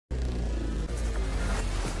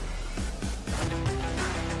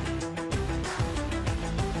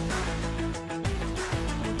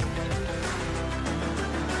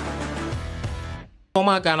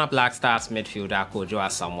Former Ghana Black Stars midfielder Kwadwo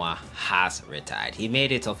Asamoah has retired. He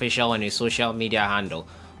made it official on his social media handle.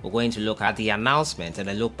 We're going to look at the announcement and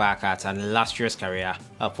a look back at an illustrious career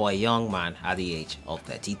for a young man at the age of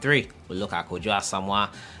 33. We'll look at Kwadwo Asamoah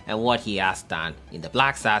and what he has done in the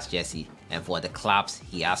Black Stars jersey and for the clubs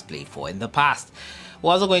he has played for in the past.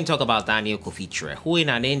 We're also going to talk about Daniel Kofi Kyereh, who in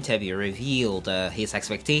an interview revealed his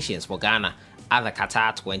expectations for Ghana at the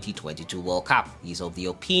Qatar 2022 World Cup. He's of the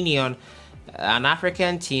opinion an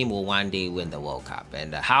African team will one day win the World Cup,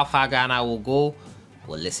 and how far Ghana will go,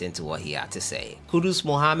 we'll listen to what he had to say. KUDUS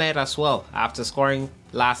Mohammed as well, after scoring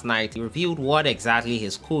last night, he revealed what exactly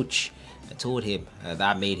his coach told him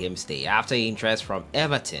that made him stay. After interest from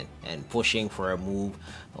Everton and pushing for a move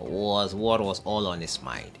was what was all on his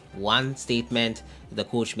mind. One statement the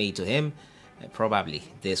coach made to him, probably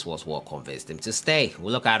this was what convinced him to stay.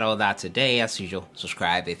 We'll look at all that today. As usual,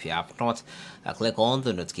 subscribe if you have not. Click on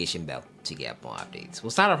the notification bell to get more updates.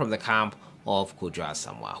 We'll start off from the camp of Kwadwo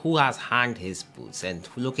Asamoah, who has hanged his boots and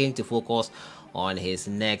looking to focus on his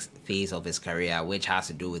next phase of his career, which has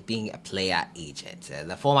to do with being a player agent.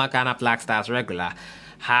 The former Ghana Black Stars regular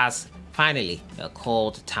has finally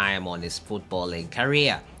called time on his footballing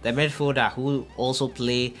career. The midfielder, who also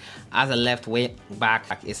played as a left wing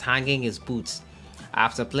back, is hanging his boots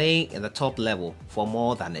after playing in the top level for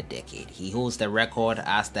more than a decade. He holds the record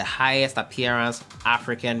as the highest appearance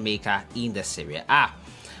African maker in the Serie A.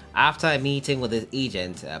 After a meeting with his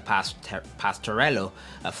agent, Pastorello,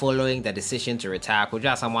 following the decision to retire,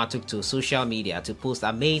 Kwadwo Asamoah took to social media to post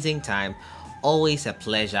 "Amazing time, always a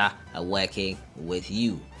pleasure working with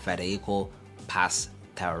you, Federico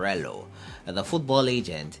Pastorello." The football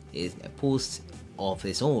agent is a post of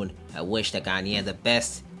his own. I wish the Ghanaian the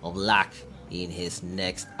best of luck in his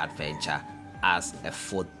next adventure as a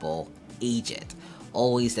football agent.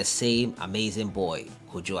 Always the same amazing boy,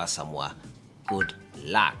 Kwadwo Asamoah. Good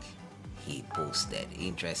luck, he posted.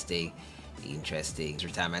 Interesting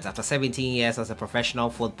retirement. After 17 years as a professional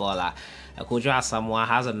footballer, Kwadwo Asamoah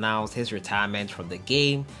has announced his retirement from the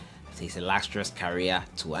game, his illustrious career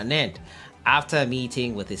to an end. After a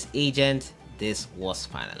meeting with his agent, this was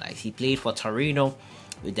finalized. He played for Torino,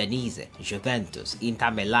 Udinese, Juventus,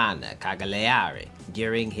 Inter Milan, Cagliari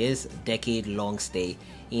during his decade-long stay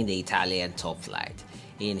in the Italian top flight.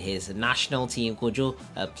 In his national team, Kwadwo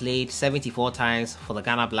played 74 times for the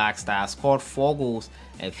Ghana Black Stars, scored 4 goals,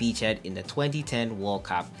 and featured in the 2010 World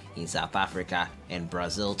Cup in South Africa and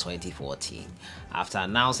Brazil 2014. After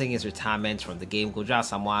announcing his retirement from the game, Kwadwo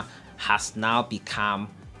Asamoah has now become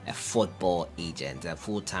a football agent,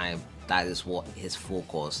 full-time. That is what his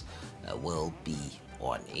focus will be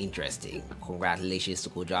on. Interesting. Congratulations to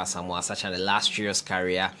Kwadwo Asamoah, such an illustrious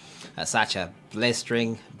career, such a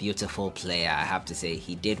blistering, beautiful player. I have to say,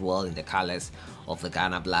 he did well in the colors of the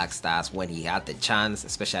Ghana Black Stars when he had the chance,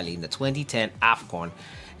 especially in the 2010 AFCON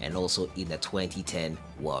and also in the 2010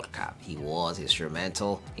 World Cup. He was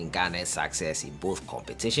instrumental in Ghana's success in both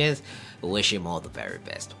competitions. We wish him all the very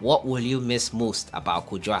best. What will you miss most about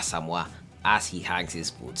Kwadwo Asamoah as he hangs his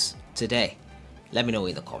boots today? Let me know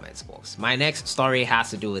in the comments box. My next story has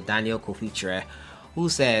to do with Daniel Kofi Kyereh, who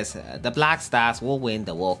says the Black Stars will win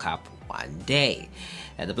the World Cup one day.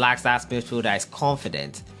 The Black Stars midfielder is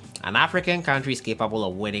confident an African country is capable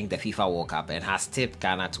of winning the FIFA World Cup and has tipped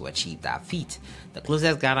Ghana to achieve that feat. The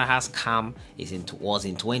closest Ghana has come was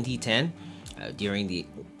in 2010 during the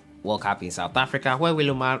World Cup in South Africa, where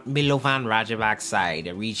Milovan Rajabak's side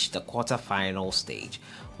reached the quarter-final stage,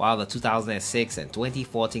 while the 2006 and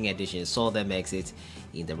 2014 editions saw them exit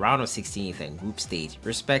in the round of 16th and group stage,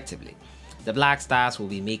 respectively. The Black Stars will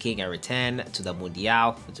be making a return to the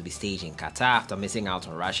Mundial to be staged in Qatar after missing out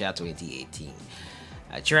on Russia 2018.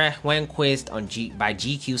 Kyereh, when quizzed by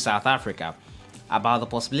GQ South Africa about the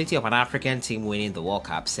possibility of an African team winning the World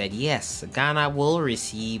Cup, said yes, Ghana will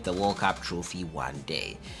receive the World Cup trophy one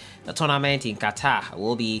day. The tournament in Qatar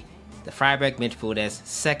will be the Freiburg midfielders'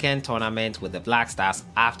 second tournament with the Black Stars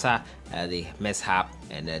after the mishap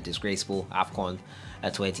and disgraceful AFCON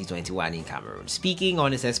 2021 in Cameroon. Speaking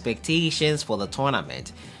on his expectations for the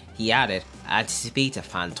tournament, he added, "I anticipate a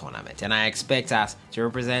fun tournament and I expect us to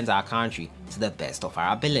represent our country to the best of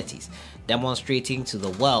our abilities, demonstrating to the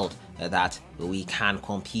world that we can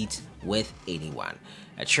compete with anyone."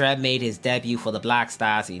 Kyereh made his debut for the Black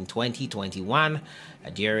Stars in 2021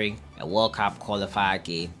 during a World Cup qualifier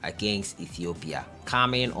game against Ethiopia,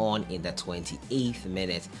 coming on in the 28th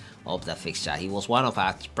minute of the fixture. He was one of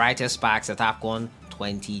our brightest sparks at AFCON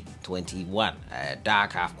 2021,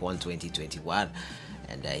 dark AFCON 2021,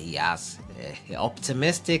 and he has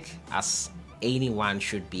optimistic as anyone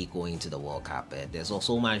should be going to the World Cup. There's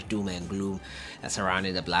also much doom and gloom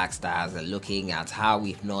surrounding the Black Stars, looking at how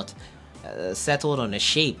we've not settled on a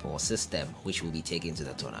shape or system which will be taken to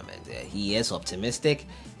the tournament. He is optimistic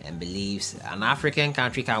and believes an African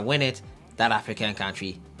country can win it. That African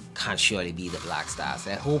country can surely be the Black Stars,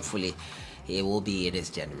 and hopefully it will be in this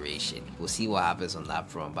generation. We'll see what happens on that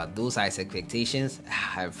front, but those are his expectations.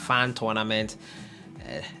 A fun tournament,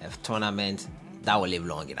 a tournament that will live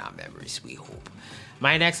long in our memories, we hope.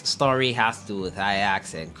 My next story has to do with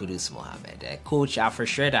Ajax and KUDUS Mohammed. Coach Alfred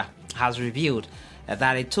Schroeder has revealed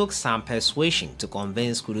that it took some persuasion to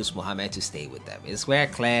convince KUDUS Mohammed to stay with them. It's very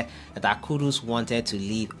clear that KUDUS wanted to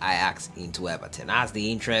leave Ajax into Everton as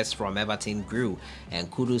the interest from Everton grew, and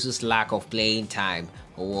KUDUS's lack of playing time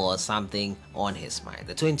was something on his mind.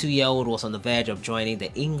 The 22-year-old was on the verge of joining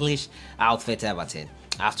the English outfit Everton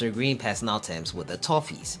after agreeing personal terms with the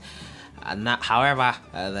Toffees. However,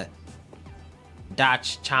 the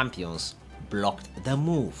Dutch champions blocked the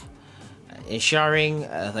move, ensuring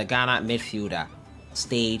the Ghana midfielder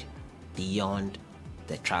stayed beyond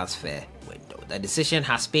the transfer window. The decision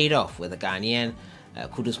has paid off, with the Ghanaian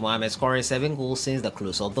KUDUS Mohammed scoring 7 goals since the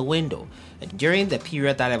close of the window. During the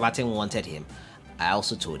period that Everton wanted him, I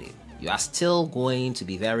also told him, "You are still going to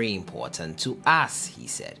be very important to us," he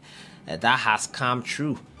said. That has come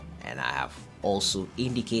true, and I have also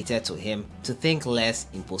indicated to him to think less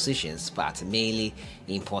in positions but mainly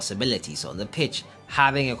in possibilities on the pitch.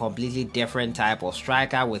 Having a completely different type of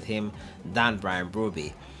striker with him than Brian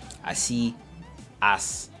Brobbey, I see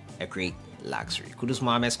as a great luxury. KUDUS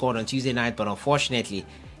Mohammed scored on Tuesday night, but unfortunately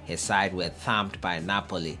his side were thumped by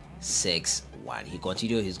Napoli 6-1. He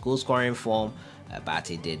continued his goal scoring form, but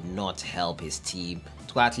it did not help his team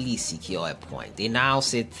to at least secure a point. They now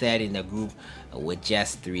sit third in the group with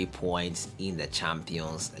just 3 points in the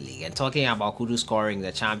Champions League. And talking about KUDUS scoring in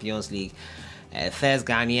the Champions League, first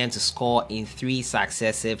Ghanaian to score in 3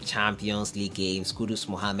 successive Champions League games, KUDUS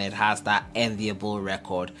Mohammed has that enviable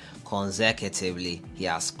record. Consecutively, he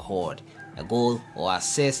has scored a goal or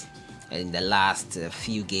assist in the last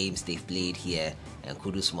few games they've played here, and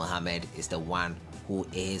KUDUS Mohammed is the one who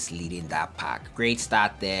is leading that pack. Great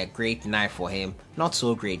start there, great night for him. Not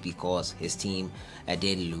so great because his team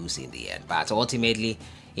did lose in the end, but ultimately,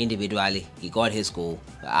 individually, he got his goal,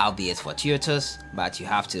 albeit fortuitous, but you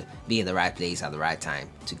have to be in the right place at the right time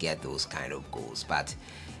to get those kind of goals. But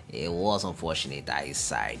it was unfortunate that his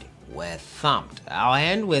side were thumped. I'll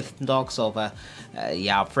end with talks of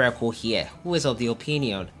Yao here, who is of the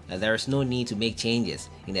opinion that there is no need to make changes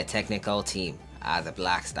in the technical team at the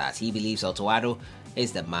Black Stars. He believes Kwadwo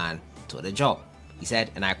is the man to the job. He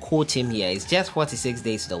said, and I quote him here, "It's just 46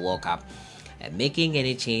 days to the World Cup, and making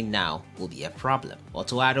any change now will be a problem.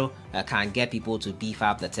 Kwadwo can get people to beef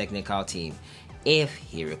up the technical team if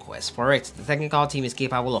he requests for it. The technical team is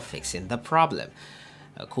capable of fixing the problem."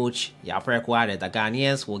 Coach Yao added the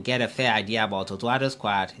Ghanaians will get a fair idea about Kwadwo's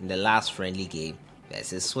squad in the last friendly game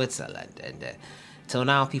versus Switzerland. And till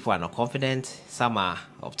now, people are not confident. Some are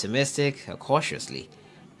optimistic, cautiously.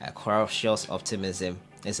 Cautious optimism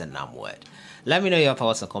is a numb word. Let me know your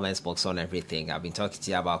thoughts in the comments box on everything. I've been talking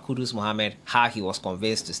to you about KUDUS Mohammed, how he was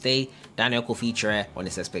convinced to stay, Daniel Kofi Kyereh on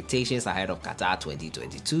his expectations ahead of Qatar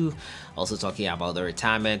 2022, also talking about the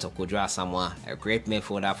retirement of Kwadwo Asamoah, a great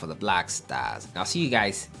midfielder for the Black Stars. I'll see you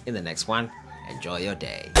guys in the next one. Enjoy your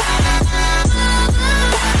day.